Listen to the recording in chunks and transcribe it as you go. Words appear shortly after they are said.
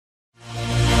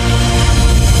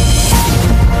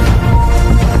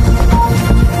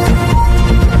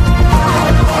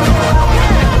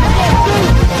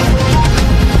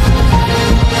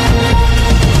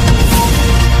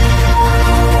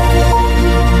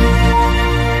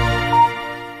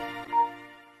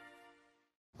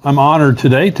I'm honored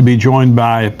today to be joined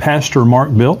by Pastor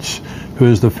Mark Biltz, who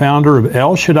is the founder of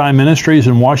El Shaddai Ministries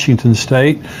in Washington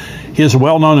State. He is a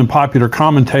well-known and popular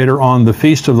commentator on the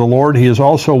Feast of the Lord. He is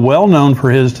also well known for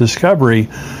his discovery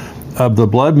of the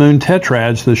blood moon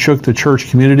tetrads that shook the church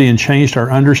community and changed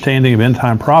our understanding of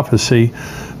end-time prophecy.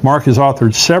 Mark has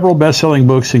authored several best-selling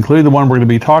books, including the one we're going to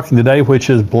be talking today,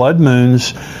 which is Blood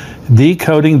Moons,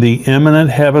 Decoding the Imminent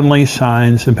Heavenly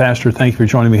Signs. And Pastor, thank you for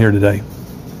joining me here today.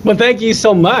 Well, thank you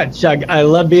so much. I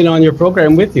love being on your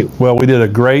program with you. Well, we did a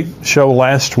great show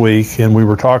last week, and we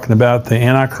were talking about the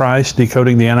Antichrist,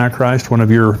 Decoding the Antichrist, one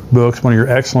of your books, one of your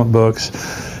excellent books.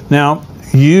 Now,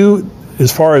 you,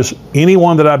 as far as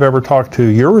anyone that I've ever talked to,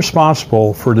 you're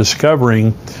responsible for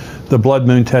discovering the blood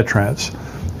moon tetrads.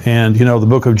 And, you know, the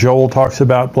book of Joel talks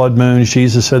about blood moons.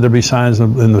 Jesus said there'd be signs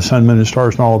in the sun, moon, and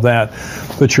stars and all of that.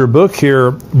 But your book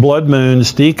here, Blood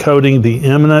Moons, Decoding the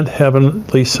Imminent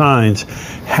Heavenly Signs,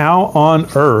 how on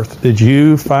earth did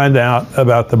you find out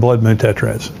about the blood moon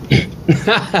tetrads?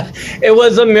 It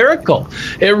was a miracle.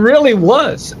 It really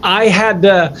was. I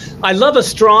love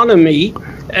astronomy.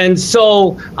 And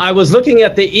so I was looking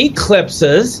at the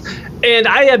eclipses, and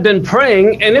I had been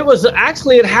praying, and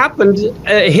it happened,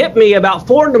 it hit me about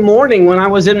 4 in the morning when I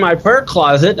was in my prayer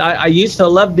closet. I used to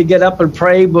love to get up and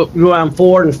pray around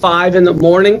 4 and 5 in the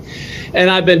morning, and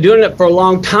I've been doing it for a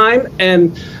long time.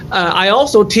 And I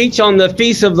also teach on the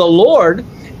Feast of the Lord.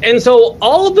 And so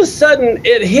all of a sudden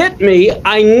it hit me,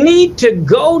 I need to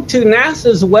go to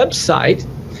NASA's website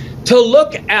to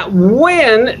look at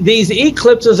when these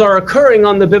eclipses are occurring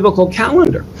on the biblical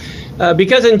calendar.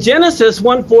 Because in Genesis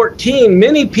 1:14,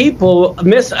 many people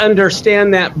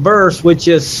misunderstand that verse, which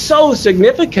is so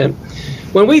significant.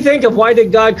 When we think of why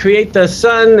did God create the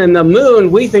sun and the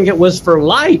moon, we think it was for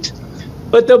light.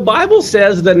 But the Bible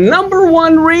says the number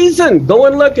one reason, go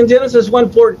and look in Genesis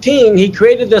 1:14, he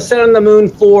created the sun and the moon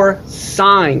for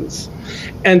signs.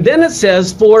 And then it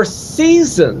says for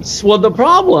seasons. Well, the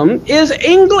problem is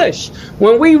English.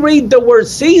 When we read the word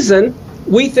season,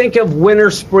 we think of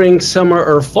winter, spring, summer,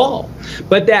 or fall.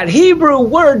 But that Hebrew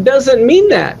word doesn't mean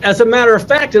that. As a matter of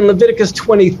fact, in Leviticus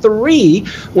 23,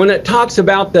 when it talks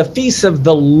about the feast of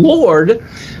the Lord,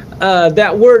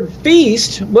 that word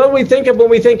feast, what do we think of when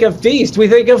we think of feast? We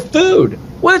think of food.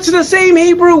 Well, it's the same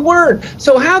Hebrew word.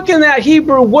 So how can that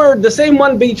Hebrew word, the same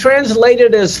one, be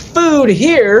translated as food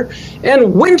here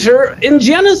and winter in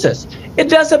Genesis? It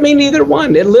doesn't mean either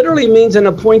one. It literally means an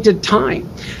appointed time.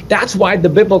 That's why the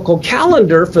biblical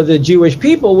calendar for the Jewish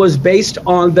people was based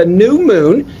on the new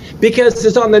moon, because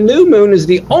it's on the new moon is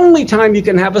the only time you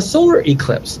can have a solar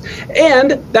eclipse.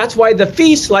 And that's why the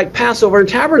feasts like Passover and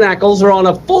Tabernacles are on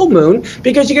a full moon,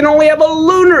 because you can only have a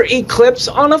lunar eclipse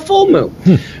on a full moon.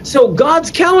 So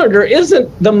God's calendar isn't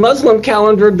the Muslim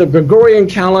calendar, the Gregorian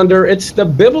calendar, it's the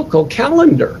biblical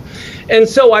calendar. And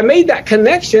so I made that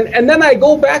connection, and then I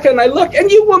go back and I look,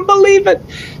 and you wouldn't believe it.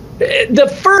 The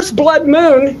first blood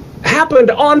moon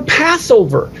happened on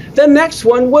Passover. The next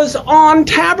one was on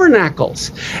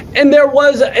Tabernacles. And there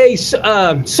was a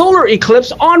solar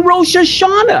eclipse on Rosh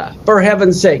Hashanah, for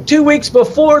heaven's sake, 2 weeks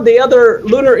before the other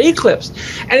lunar eclipse.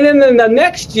 And then in the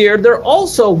next year, there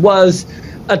also was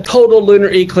a total lunar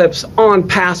eclipse on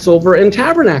Passover and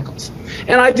Tabernacles.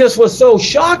 And I just was so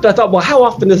shocked. I thought, well, how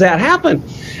often does that happen?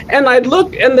 And I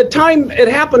looked, and the time it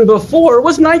happened before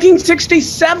was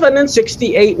 1967 and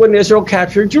 68 when Israel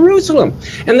captured Jerusalem.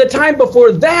 And the time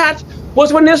before that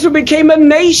was when Israel became a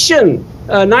nation,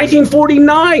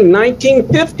 1949,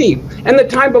 1950. And the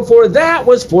time before that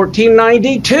was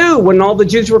 1492 when all the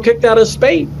Jews were kicked out of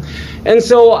Spain. And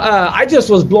so I just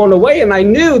was blown away, and I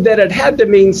knew that it had to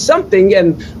mean something,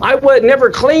 and I would never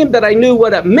claim that I knew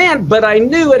what it meant, but I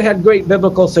knew it had great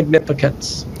biblical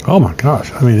significance. Oh my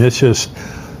gosh. I mean, it's just,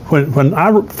 when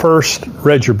I first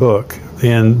read your book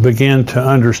and began to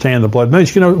understand the blood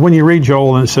moons, you know, when you read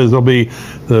Joel and it says the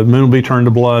moon will be turned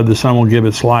to blood, the sun will give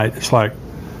its light, it's like,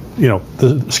 you know,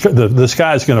 the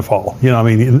sky is going to fall, you know, I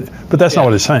mean, but that's not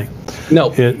what it's saying.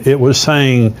 No. It was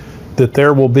saying that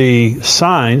there will be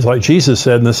signs, like Jesus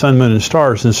said, in the sun, moon, and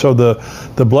stars. And so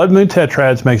the blood moon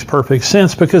tetrads makes perfect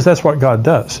sense, because that's what God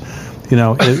does. You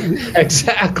know,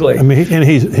 exactly. I mean, and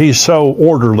he's so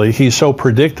orderly, he's so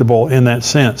predictable in that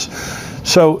sense.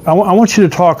 So I want you to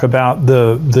talk about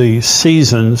the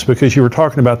seasons, because you were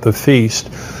talking about the feast.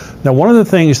 Now, one of the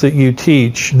things that you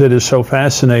teach that is so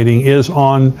fascinating is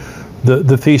on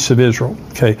the Feast of Israel.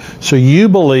 Okay, so you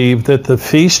believe that the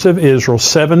Feast of Israel,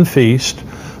 7 feasts,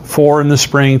 4 in the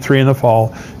spring, 3 in the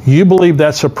fall, you believe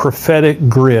that's a prophetic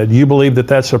grid. You believe that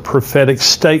that's a prophetic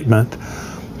statement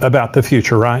about the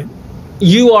future, right?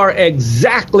 You are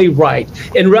exactly right.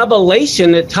 In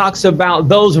Revelation, it talks about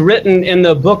those written in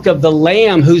the book of the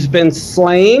Lamb who's been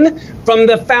slain from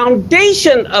the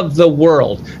foundation of the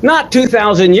world, not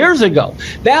 2,000 years ago.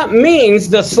 That means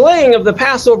the slaying of the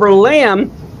Passover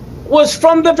lamb was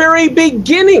from the very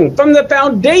beginning, from the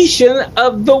foundation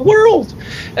of the world.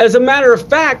 As a matter of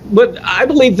fact, what I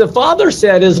believe the Father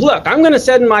said is, look, I'm going to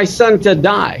send my son to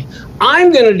die.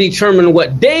 I'm going to determine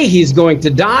what day he's going to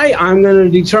die. I'm going to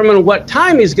determine what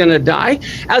time he's going to die.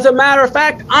 As a matter of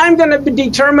fact, I'm going to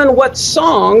determine what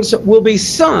songs will be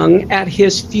sung at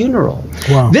his funeral.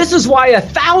 Wow. This is why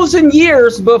 1,000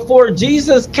 years before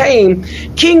Jesus came,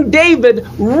 King David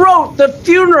wrote the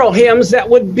funeral hymns that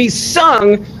would be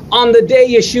sung on the day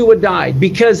Yeshua died,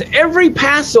 because every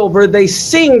Passover they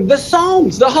sing the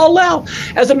Psalms, the Hallel.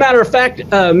 As a matter of fact,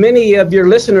 many of your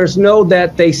listeners know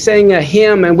that they sang a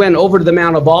hymn and went over to the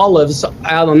Mount of Olives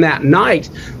out on that night.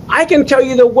 I can tell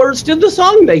you the words to the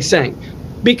song they sang,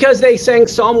 because they sang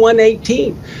Psalm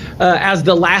 118 as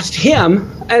the last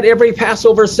hymn at every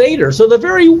Passover Seder. So the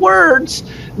very words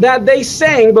that they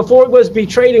sang before it was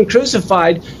betrayed and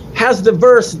crucified has the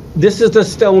verse, this is the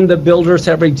stone the builders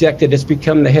have rejected. It's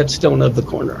become the headstone of the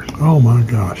corner. Oh my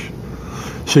gosh.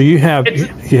 So you have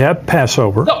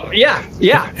Passover. Oh,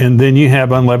 yeah. And then you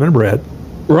have unleavened bread.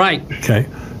 Right. Okay.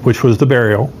 Which was the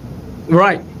burial.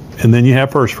 Right. And then you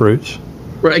have first fruits.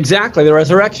 Exactly, the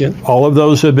resurrection. All of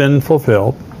those have been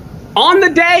fulfilled. On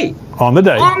the day. On the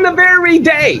day. On the very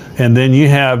day. And then you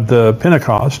have the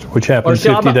Pentecost, which happens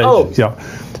 50 days. Oh. Yeah.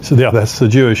 So yeah, that's the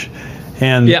Jewish.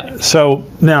 And so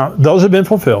now those have been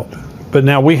fulfilled. But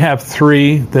now we have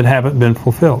 3 that haven't been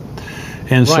fulfilled.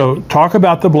 And so talk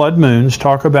about the blood moons,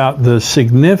 talk about the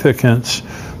significance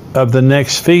of the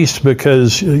next feast,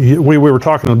 because we were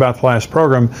talking about the last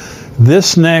program.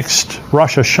 This next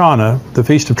Rosh Hashanah, the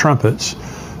Feast of Trumpets,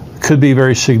 could be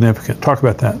very significant. Talk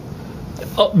about that.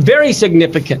 Oh, very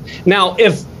significant. Now,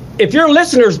 if your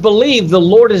listeners believe the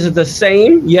Lord is the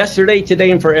same yesterday,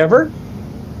 today, and forever,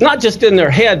 not just in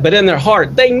their head, but in their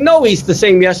heart, they know he's the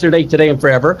same yesterday, today, and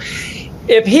forever.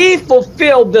 If he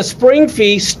fulfilled the spring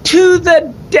feast to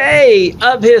the day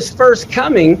of his first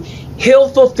coming, he'll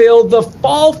fulfill the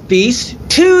fall feast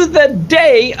to the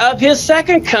day of his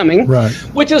second coming,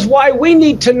 which is why we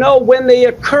need to know when they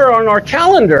occur on our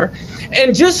calendar.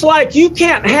 And just like you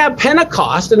can't have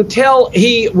Pentecost until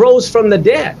he rose from the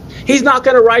dead, he's not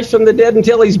going to rise from the dead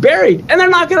until he's buried. And they're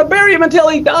not going to bury him until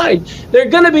he died. They're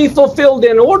going to be fulfilled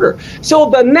in order. So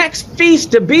the next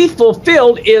feast to be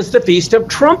fulfilled is the Feast of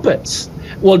Trumpets.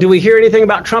 Well, do we hear anything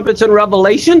about trumpets in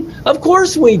Revelation? Of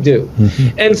course we do.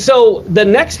 And so the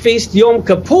next feast, Yom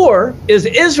Kippur, is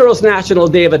Israel's National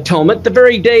Day of Atonement, the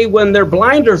very day when their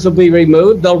blinders will be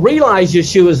removed. They'll realize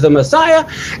Yeshua is the Messiah.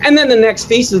 And then the next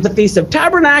feast is the Feast of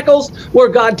Tabernacles, where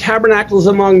God tabernacles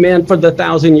among men for the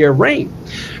 1,000-year reign.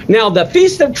 Now, the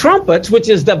Feast of Trumpets, which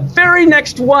is the very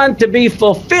next one to be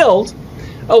fulfilled,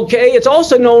 okay, it's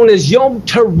also known as Yom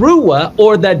Teruah,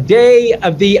 or the Day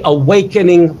of the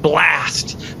Awakening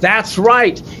Blast. That's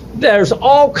right. There's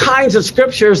all kinds of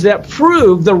scriptures that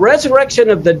prove the resurrection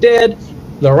of the dead,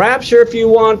 the rapture, if you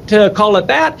want to call it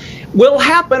that, will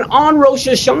happen on Rosh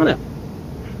Hashanah.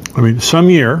 I mean, some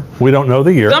year, we don't know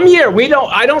the year. Some year,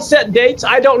 I don't set dates.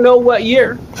 I don't know what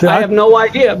year. See, I have no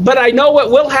idea. But I know what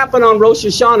will happen on Rosh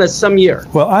Hashanah some year.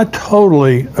 Well, I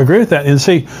totally agree with that. And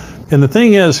see, and the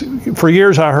thing is, for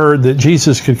years I heard that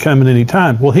Jesus could come at any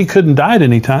time. Well, he couldn't die at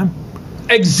any time.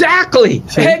 Exactly.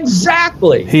 See,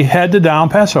 exactly. He had to die on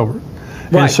Passover.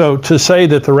 Right. And so to say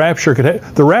that the rapture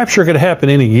could happen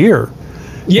any year.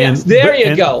 Yes, there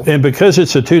you go. And because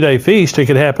it's a 2-day feast, it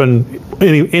could happen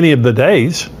any of the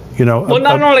days. You know. Well,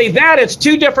 not only that, it's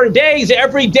 2 different days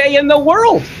every day in the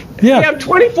world. Yeah. You have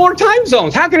 24 time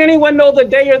zones. How can anyone know the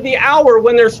day or the hour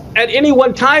when there's at any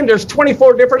one time there's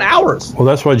 24 different hours? Well,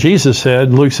 that's what Jesus said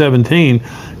in Luke 17.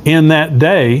 In that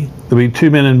day, there'll be 2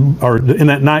 men, or in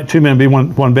that night, 2 men be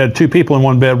one bed, 2 people in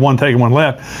one bed, one taking, one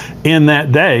left. In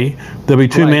that day, there'll be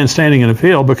 2 men standing in a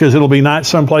field, because it'll be night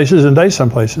some places and day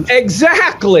some places.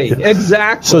 Exactly. Yeah.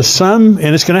 Exactly. So and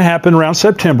it's going to happen around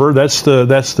September. That's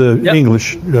the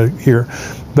English here.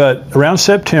 But around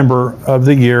September of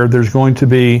the year, there's going to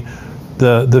be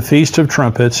the Feast of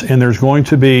Trumpets, and there's going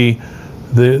to be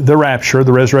the rapture,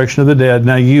 the resurrection of the dead.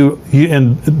 Now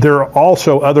and there are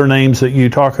also other names that you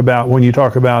talk about when you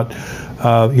talk about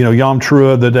Yom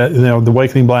Teruah, the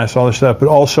awakening blast, all this stuff. But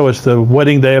also it's the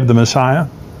wedding day of the Messiah.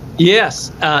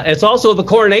 Yes, it's also the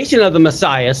coronation of the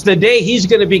Messiah. It's the day he's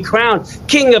going to be crowned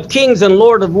King of Kings and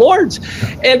Lord of Lords.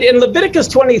 And in Leviticus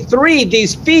 23,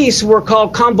 these feasts were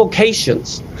called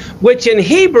convocations, which in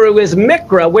Hebrew is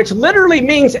mikra, which literally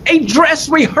means a dress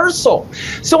rehearsal.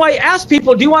 So I ask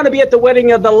people, do you want to be at the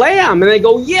wedding of the Lamb? And they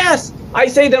go, yes. I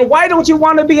say, then why don't you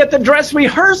want to be at the dress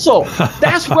rehearsal?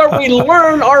 That's where we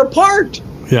learn our part.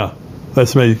 Yeah.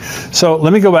 That's amazing. So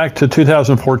let me go back to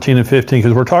 2014 and 15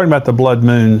 because we're talking about the blood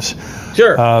moons.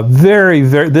 Sure.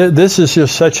 This is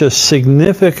just such a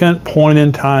significant point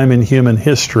in time in human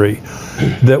history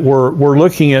that we're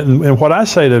looking at. And what I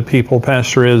say to people,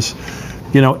 Pastor, is,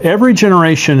 every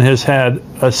generation has had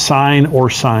a sign or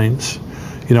signs.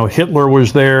 Hitler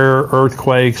was there,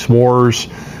 earthquakes, wars,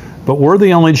 but we're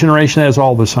the only generation that has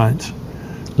all the signs.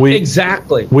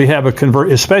 Exactly. We have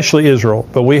especially Israel,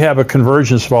 but we have a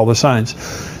convergence of all the signs.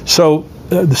 So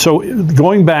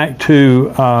going back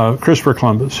to Christopher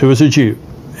Columbus, who was a Jew,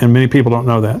 and many people don't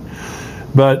know that,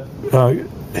 but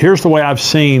here's the way I've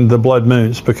seen the blood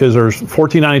moons, because there's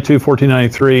 1492,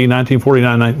 1493,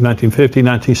 1949, 1950,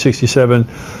 1967,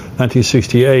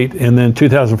 1968, and then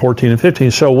 2014 and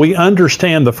 15. So we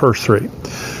understand the first three.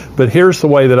 But here's the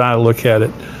way that I look at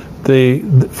it. The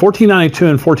 1492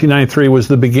 and 1493 was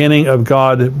the beginning of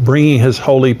God bringing his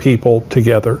holy people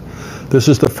together. This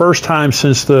is the first time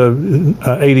since the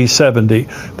AD 70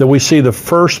 that we see the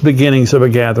first beginnings of a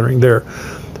gathering there.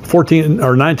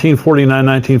 1949,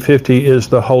 1950 is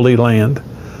the Holy Land.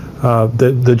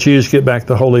 The Jews get back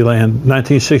the Holy Land.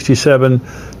 1967,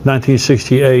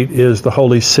 1968 is the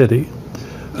Holy City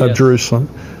of Jerusalem.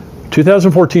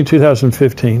 2014,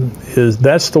 2015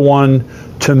 that's the one,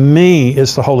 to me,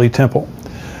 is the Holy Temple.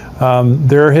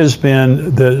 There has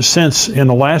been, since in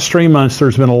the last 3 months,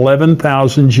 there's been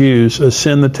 11,000 Jews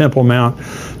ascend the Temple Mount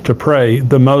to pray,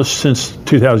 the most since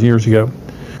 2,000 years ago.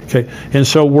 Okay, and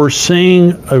so we're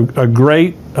seeing a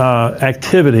great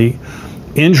activity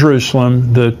in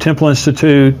Jerusalem, the Temple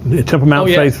Institute, the Temple Mount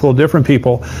Faithful, different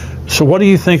people. So what do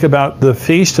you think about the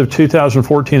feast of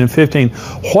 2014 and 15?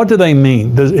 What do they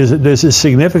mean? Is it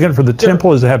significant for the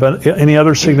temple? Does it have any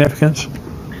other significance?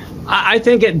 I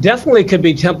think it definitely could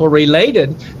be temple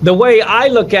related. The way I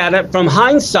look at it from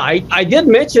hindsight, I did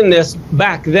mention this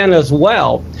back then as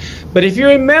well. But if you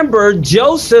remember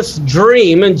Joseph's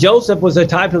dream, and Joseph was a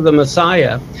type of the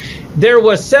Messiah, there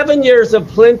was 7 years of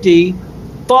plenty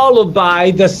followed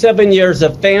by the 7 years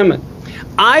of famine.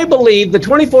 I believe the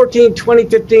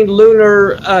 2014-2015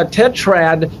 lunar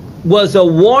tetrad was a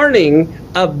warning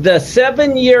of the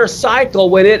 7-year cycle.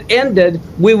 When it ended,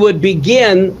 we would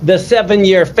begin the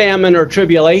 7-year famine or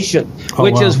tribulation,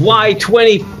 which is why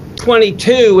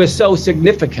 2022 is so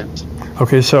significant.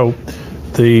 Okay, so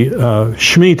the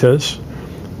Shemitahs,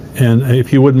 and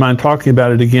if you wouldn't mind talking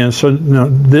about it again. So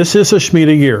this is a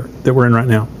Shemitah year that we're in right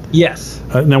now. Yes.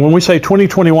 Now, when we say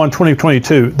 2021,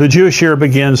 2022, the Jewish year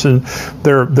begins, and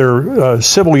their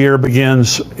civil year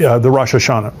begins the Rosh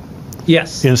Hashanah.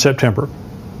 Yes. In September.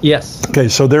 Yes. Okay,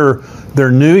 so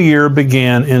their new year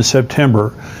began in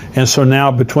September, and so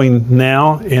now between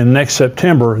now and next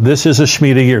September, this is a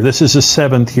Shemitah year. This is the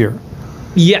 7th year.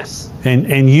 Yes.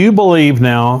 And you believe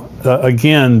now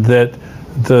again that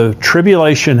the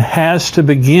tribulation has to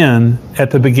begin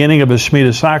at the beginning of a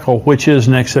Shemitah cycle, which is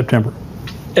next September.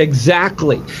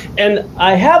 Exactly. And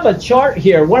I have a chart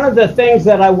here. One of the things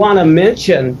that I want to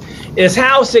mention is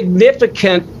how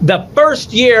significant the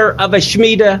first year of a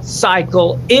Shemitah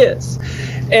cycle is,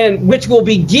 and which will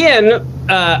begin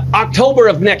October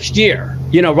of next year,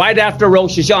 right after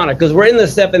Rosh Hashanah, because we're in the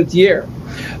 7th year.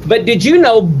 But did you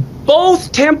know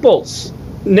both temples,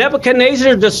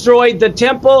 Nebuchadnezzar destroyed the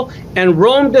temple and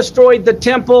Rome destroyed the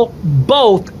temple,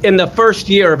 both in the first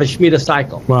year of a Shemitah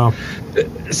cycle? Wow.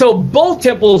 So both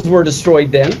temples were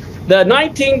destroyed then. The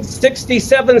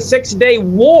 1967 Six-Day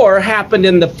War happened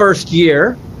in the first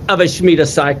year of a Shemitah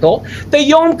cycle. The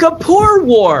Yom Kippur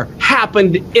War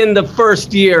happened in the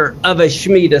first year of a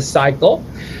Shemitah cycle.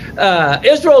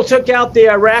 Israel took out the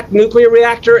Iraq nuclear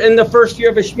reactor in the first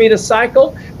year of a Shemitah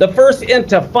cycle. The first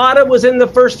Intifada was in the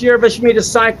first year of a Shemitah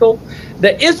cycle.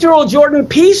 The Israel-Jordan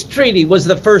peace treaty was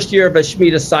the first year of a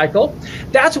Shemitah cycle.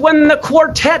 That's when the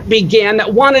quartet began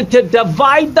that wanted to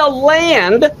divide the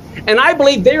land. And I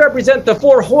believe they represent the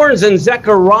four horns in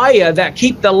Zechariah that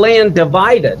keep the land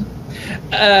divided.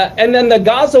 And then the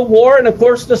Gaza war and, of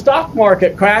course, the stock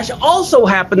market crash also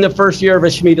happened the first year of a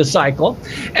Shemitah cycle.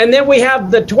 And then we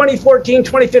have the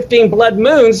 2014-2015 blood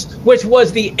moons, which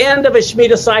was the end of a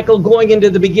Shemitah cycle going into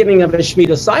the beginning of a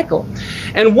Shemitah cycle.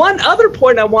 And one other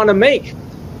point I want to make,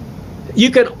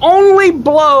 you can only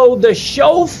blow the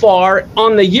shofar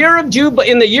on the year of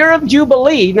in the year of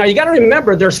Jubilee. Now you got to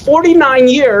remember, there's 49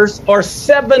 years or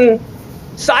 7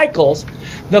 cycles.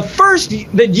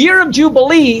 The year of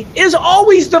Jubilee is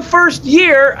always the first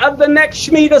year of the next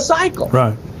Shemitah cycle.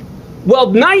 Right. Well,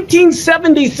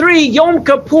 1973 Yom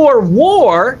Kippur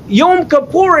War, Yom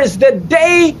Kippur is the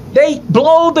day they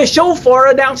blow the shofar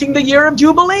announcing the year of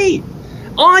Jubilee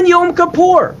on Yom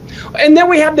Kippur. And then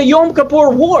we have the Yom Kippur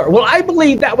War. Well, I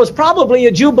believe that was probably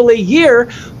a Jubilee year,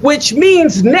 which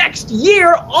means next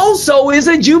year also is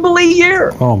a Jubilee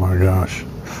year. Oh my gosh.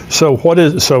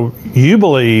 So you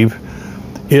believe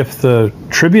if the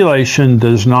tribulation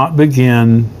does not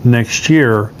begin next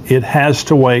year, it has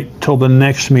to wait till the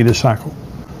next Shemitah cycle?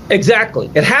 Exactly.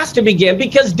 It has to begin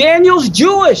because Daniel's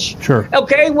Jewish. Sure.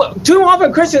 Okay. Well, too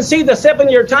often Christians see the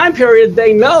 7-year time period,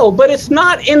 they know, but it's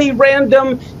not any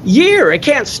random year. It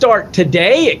can't start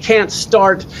today. It can't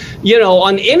start,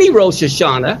 on any Rosh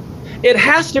Hashanah. It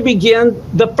has to begin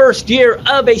the first year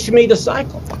of a Shemitah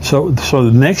cycle. So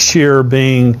the next year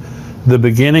being the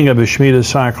beginning of a Shemitah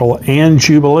cycle and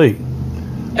Jubilee.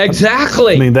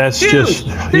 Exactly. I mean, that's huge. just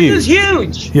huge. This is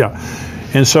huge. Yeah.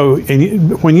 And so,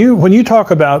 when you talk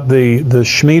about the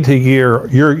Shemitah year,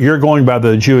 you're going by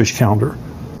the Jewish calendar.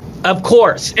 Of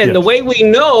course. And yes. The way we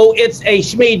know it's a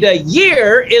Shemitah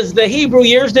year is the Hebrew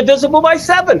years divisible by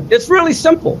 7. It's really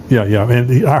simple. Yeah, yeah.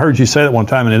 And I heard you say that one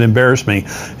time, and it embarrassed me.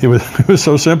 It was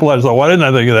so simple. I was like, why didn't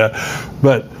I think of that?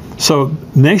 But so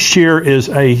next year is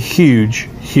a huge,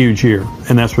 huge year,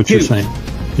 and that's what you're saying.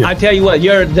 Yeah. I tell you what,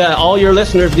 all your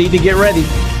listeners need to get ready.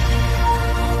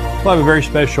 Well, I have a very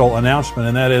special announcement,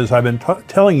 and that is I've been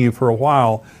telling you for a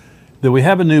while that we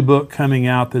have a new book coming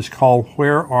out that's called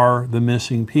Where Are the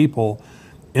Missing People?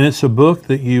 And it's a book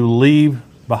that you leave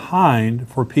behind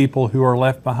for people who are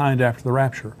left behind after the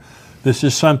rapture. This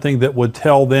is something that would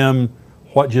tell them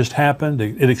what just happened.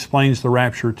 It explains the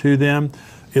rapture to them.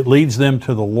 It leads them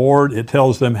to the Lord. It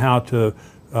tells them how to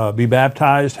be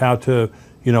baptized, how to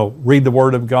read the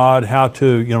Word of God, how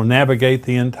to navigate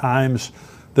the end times,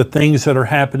 the things that are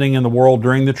happening in the world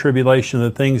during the tribulation,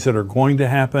 the things that are going to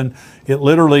happen. It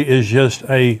literally is just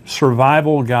a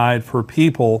survival guide for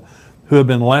people who have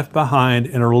been left behind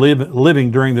and are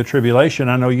living during the tribulation.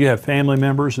 I know you have family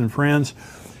members and friends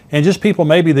and just people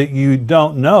maybe that you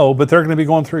don't know, but they're going to be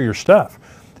going through your stuff.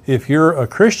 If you're a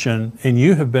Christian and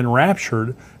you have been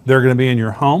raptured, they're going to be in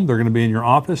your home, they're going to be in your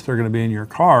office, they're going to be in your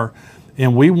car.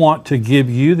 And we want to give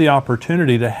you the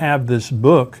opportunity to have this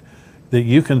book that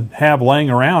you can have laying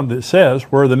around that says,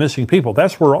 where are the missing people?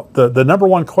 That's where the number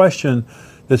one question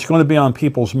that's going to be on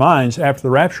people's minds after the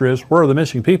rapture is, where are the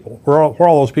missing people? Where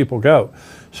all those people go?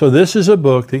 So this is a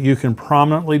book that you can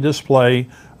prominently display,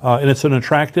 and it's an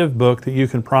attractive book that you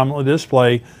can prominently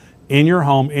display in your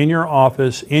home, in your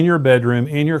office, in your bedroom,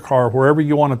 in your car, wherever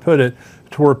you want to put it,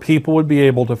 to where people would be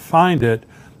able to find it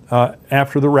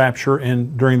after the rapture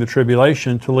and during the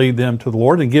tribulation to lead them to the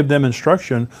Lord and give them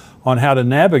instruction on how to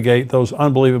navigate those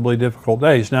unbelievably difficult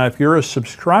days. Now, if you're a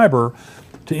subscriber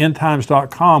to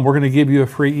endtimes.com, we're going to give you a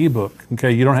free ebook.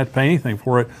 Okay, you don't have to pay anything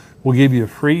for it. We'll give you a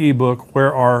free ebook,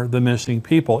 Where Are the Missing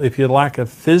People? If you'd like a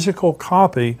physical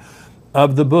copy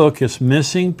of the book, it's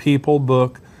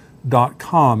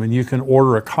missingpeoplebook.com, and you can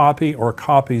order a copy or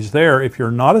copies there. If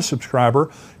you're not a subscriber,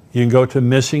 you can go to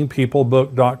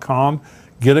missingpeoplebook.com,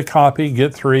 get a copy,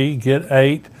 get 3, get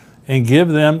 8, and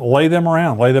lay them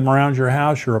around your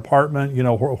house, your apartment,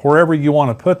 wherever you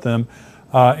want to put them,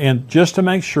 and just to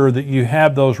make sure that you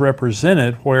have those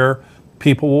represented where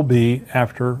people will be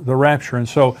after the rapture. And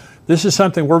so this is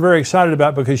something we're very excited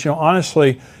about because,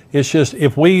 honestly, it's just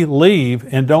if we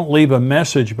leave and don't leave a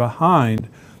message behind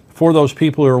for those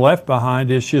people who are left behind,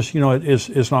 it's just,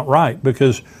 it's not right,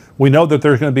 because we know that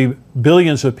there's going to be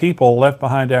billions of people left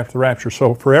behind after the rapture.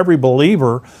 So for every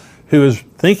believer who is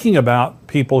thinking about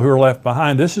people who are left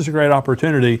behind, this is a great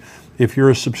opportunity. If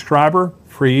you're a subscriber,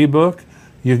 free ebook,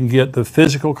 you can get the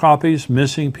physical copies,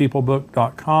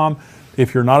 missingpeoplebook.com.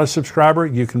 If you're not a subscriber,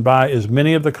 you can buy as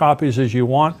many of the copies as you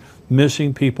want,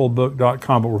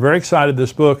 missingpeoplebook.com. But we're very excited.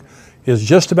 This book is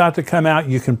just about to come out.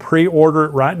 You can pre-order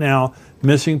it right now,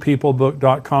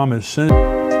 missingpeoplebook.com as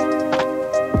soon